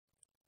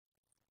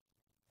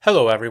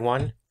Hello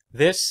everyone,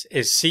 this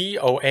is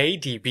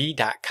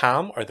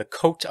coadb.com, or the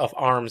Coat of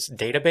Arms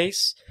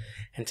database,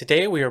 and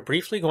today we are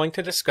briefly going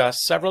to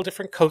discuss several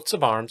different coats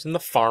of arms in the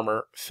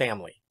Farmer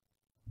family.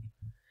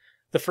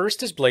 The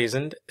first is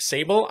blazoned,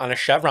 Sable on a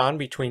chevron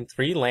between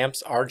 3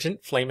 lamps,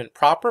 argent, flammant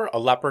proper, a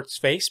leopard's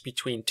face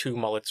between 2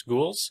 mullets,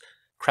 gules,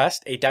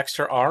 Crest, a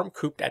dexter arm,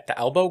 couped at the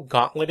elbow,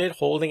 gauntleted,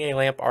 holding a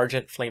lamp,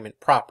 argent, flammant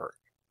proper.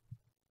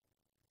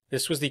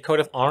 This was the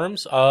coat of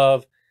arms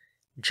of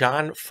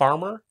John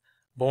Farmer,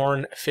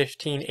 born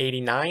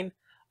 1589,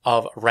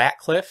 of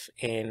Ratcliff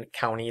in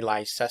County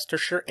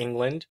Leicestershire,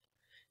 England.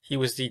 He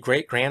was the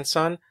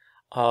great-grandson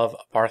of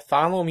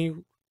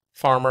Bartholomew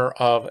Farmer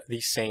of the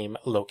same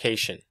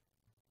location.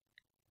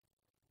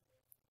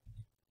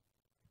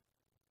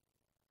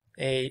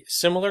 A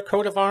similar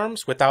coat of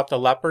arms without the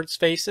leopard's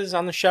faces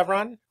on the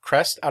chevron,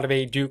 crest out of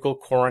a ducal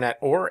coronet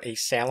or a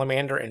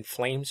salamander in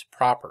flames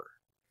proper.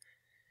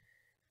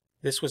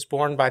 This was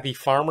borne by the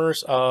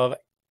farmers of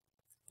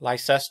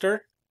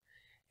Leicester.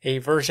 A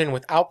version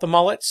without the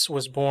mullets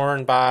was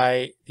borne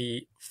by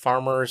the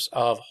farmers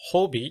of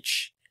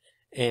Holbeach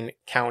in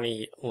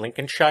County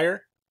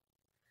Lincolnshire.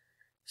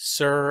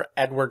 Sir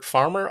Edward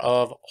Farmer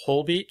of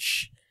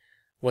Holbeach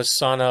was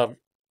son of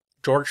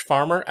George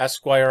Farmer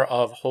Esq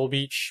of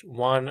Holbeach,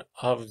 one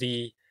of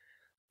the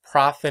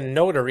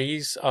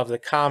Prothonotaries of the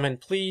Common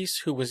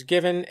Pleas, who was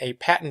given a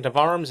patent of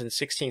arms in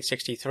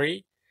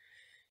 1663.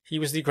 He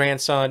was the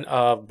grandson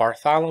of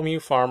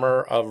Bartholomew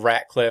Farmer of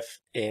Ratcliff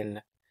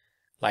in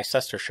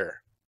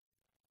Leicestershire.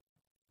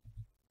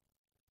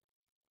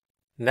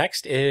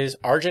 Next is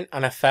argent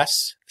on a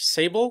fess,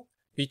 sable,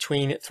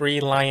 between 3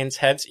 lions'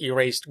 heads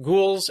erased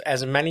gules,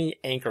 as many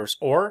anchors,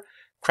 or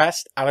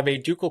crest out of a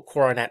ducal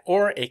coronet,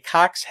 or a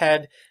cock's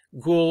head,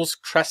 gules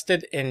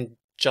crested in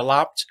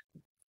jaloped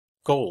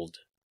gold.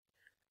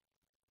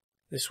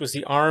 This was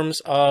the arms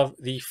of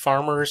the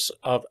farmers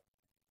of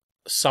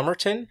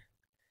Somerton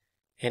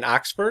in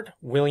Oxford.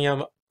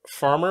 William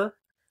Farmer,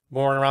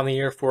 born around the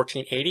year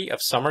 1480,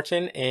 of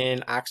Somerton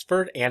in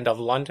Oxford and of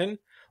London,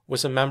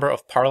 was a member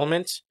of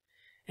Parliament,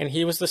 and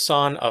he was the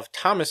son of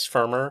Thomas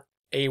Farmer,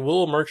 a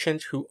wool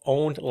merchant who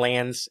owned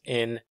lands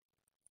in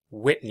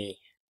Witney.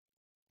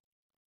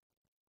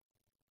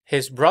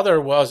 His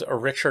brother was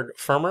Richard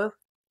Farmer,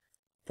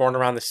 born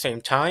around the same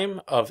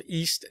time, of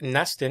East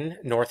Neston,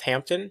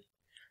 Northampton,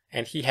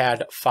 and he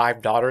had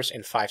 5 daughters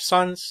and 5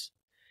 sons.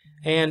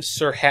 And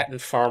Sir Hatton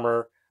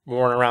Farmer,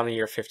 born around the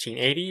year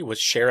 1580, was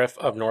Sheriff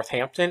of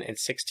Northampton in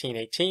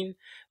 1618,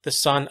 the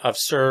son of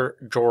Sir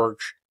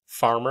George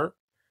Farmer,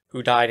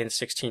 who died in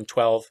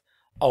 1612,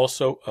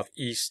 also of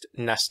East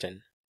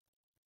Neston.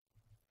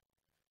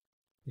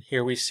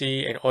 Here we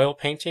see an oil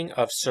painting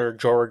of Sir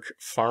George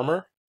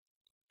Farmer,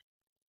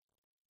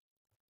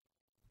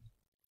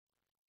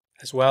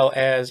 as well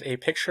as a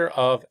picture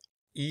of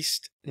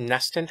East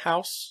Neston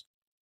House.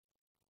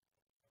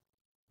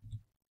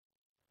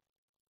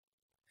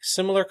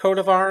 Similar coat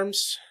of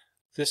arms,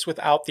 this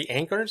without the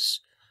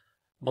anchors,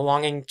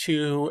 belonging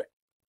to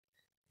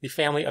the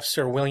family of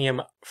Sir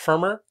William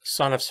Farmer,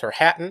 son of Sir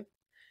Hatton.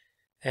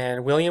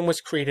 And William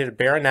was created a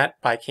baronet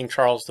by King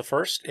Charles I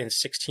in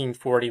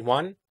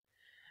 1641,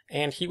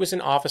 and he was an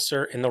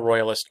officer in the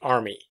Royalist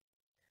Army.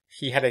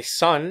 He had a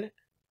son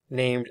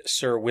named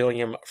Sir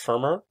William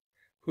Farmer,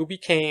 who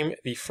became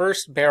the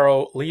first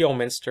Barrow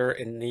Leominster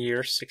in the year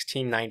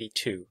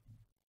 1692.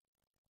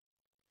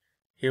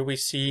 Here we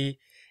see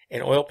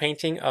an oil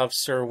painting of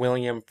Sir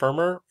William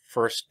Farmer,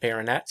 1st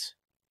Baronet,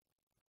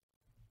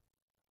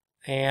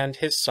 and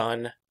his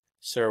son,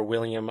 Sir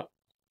William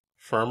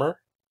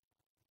Farmer.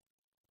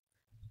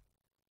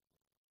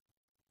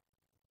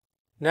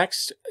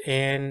 Next,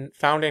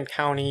 found in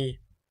County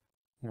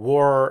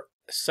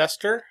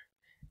Worcester,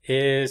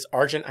 is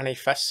argent on a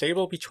fess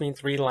sable between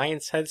 3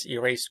 lions' heads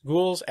erased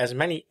gules, as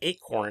many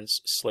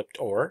acorns slipped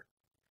o'er.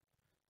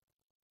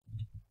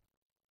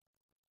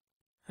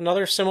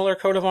 Another similar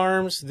coat of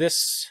arms,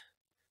 this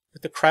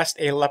with the crest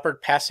a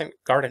leopard passant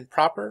guardant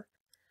proper.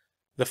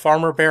 The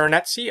Farmer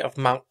Baronetcy of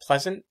Mount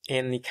Pleasant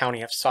in the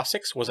county of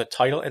Sussex was a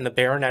title in the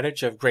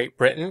baronetage of Great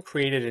Britain,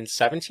 created in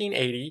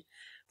 1780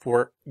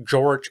 for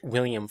George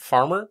William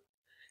Farmer,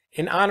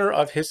 in honor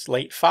of his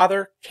late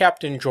father,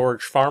 Captain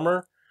George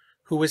Farmer,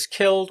 who was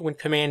killed when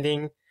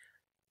commanding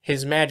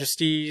His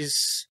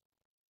Majesty's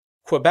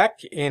Quebec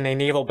in a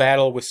naval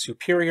battle with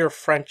superior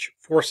French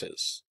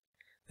forces.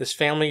 This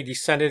family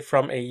descended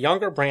from a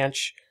younger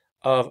branch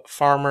of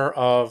Farmer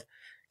of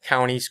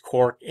Counties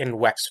Cork and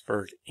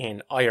Wexford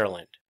in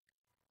Ireland.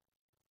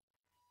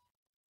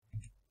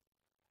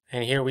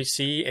 And here we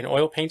see an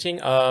oil painting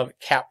of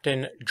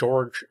Captain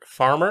George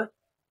Farmer,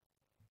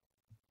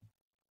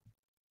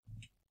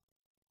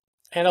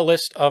 and a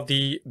list of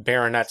the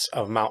baronets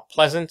of Mount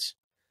Pleasant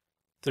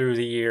through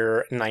the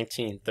year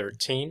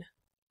 1913.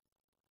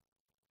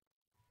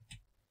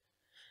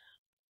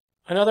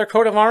 Another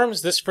coat of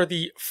arms, this for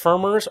the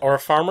farmers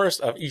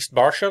of East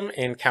Barsham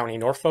in County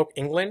Norfolk,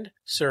 England.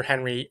 Sir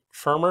Henry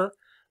Farmer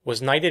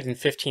was knighted in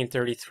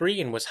 1533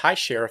 and was High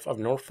Sheriff of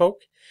Norfolk.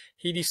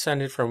 He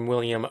descended from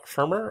William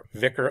Farmer,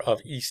 Vicar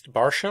of East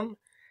Barsham,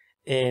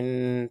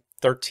 in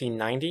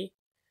 1390,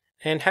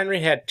 and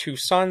Henry had two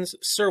sons,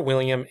 Sir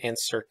William and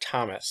Sir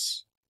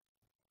Thomas.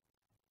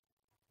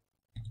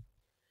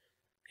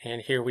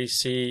 And here we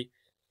see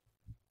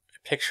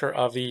a picture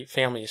of the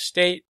family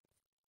estate.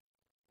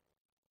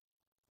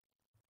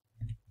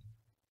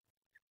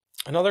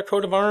 Another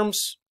coat of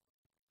arms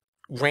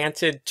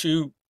granted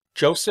to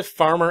Joseph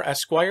Farmer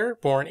Esq,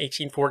 born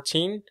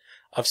 1814,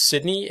 of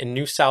Sydney in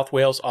New South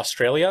Wales,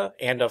 Australia,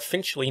 and of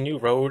Finchley New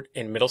Road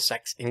in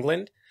Middlesex,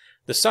 England,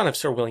 the son of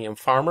Sir William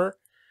Farmer.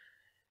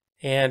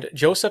 And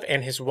Joseph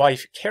and his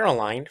wife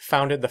Caroline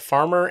founded the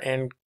Farmer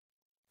and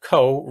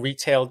Co.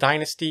 retail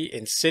dynasty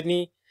in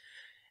Sydney,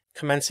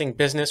 commencing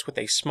business with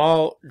a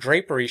small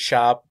drapery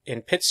shop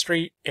in Pitt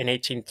Street in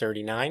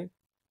 1839.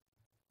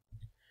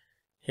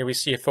 Here we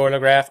see a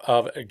photograph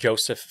of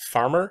Joseph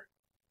Farmer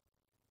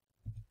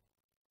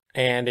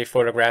and a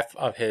photograph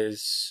of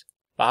his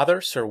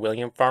father, Sir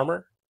William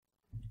Farmer.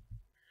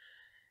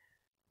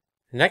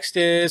 Next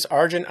is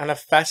argent on a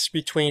fess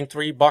between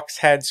three bucks'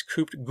 heads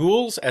couped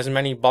gules, as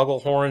many bugle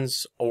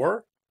horns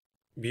or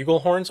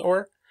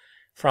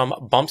from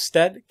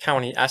Bumpstead,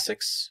 County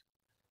Essex,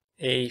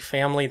 a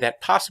family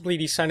that possibly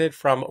descended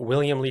from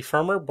William Lee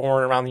Farmer,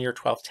 born around the year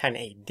 1210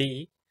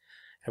 AD.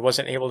 I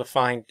wasn't able to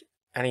find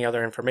any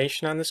other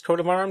information on this coat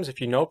of arms.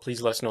 If you know,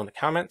 please let us know in the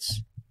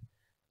comments.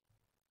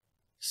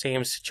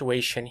 Same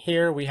situation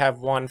here. We have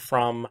one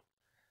from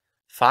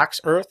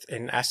Foxearth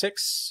in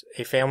Essex,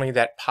 a family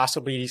that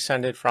possibly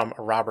descended from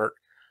Robert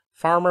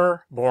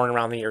Farmer, born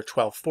around the year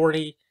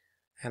 1240.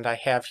 And I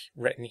have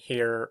written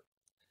here,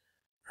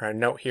 or a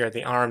note here,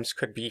 the arms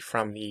could be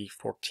from the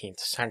 14th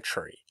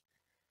century.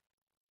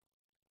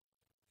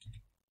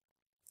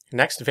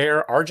 Next,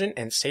 Vare, Argent,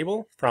 and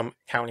Sable from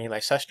County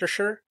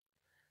Leicestershire.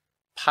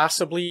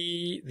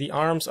 Possibly the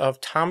arms of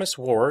Thomas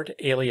Ward,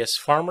 alias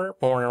Farmer,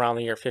 born around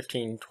the year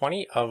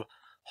 1520, of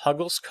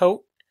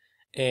Hugglescote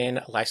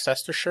in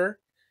Leicestershire,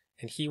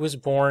 and he was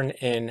born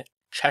in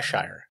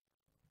Cheshire.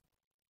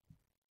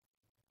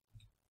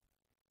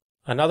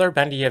 Another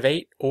bendy of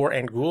 8, or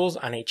and gules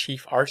on a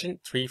chief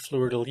argent, 3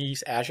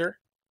 fleur-de-lis azure.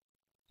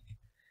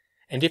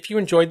 And if you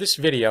enjoyed this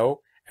video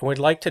and would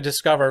like to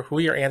discover who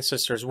your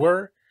ancestors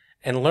were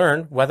and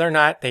learn whether or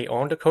not they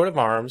owned a coat of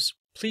arms,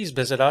 please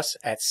visit us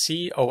at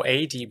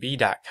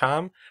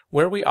coadb.com,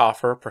 where we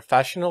offer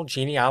professional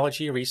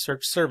genealogy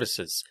research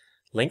services.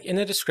 Link in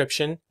the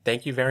description.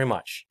 Thank you very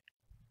much.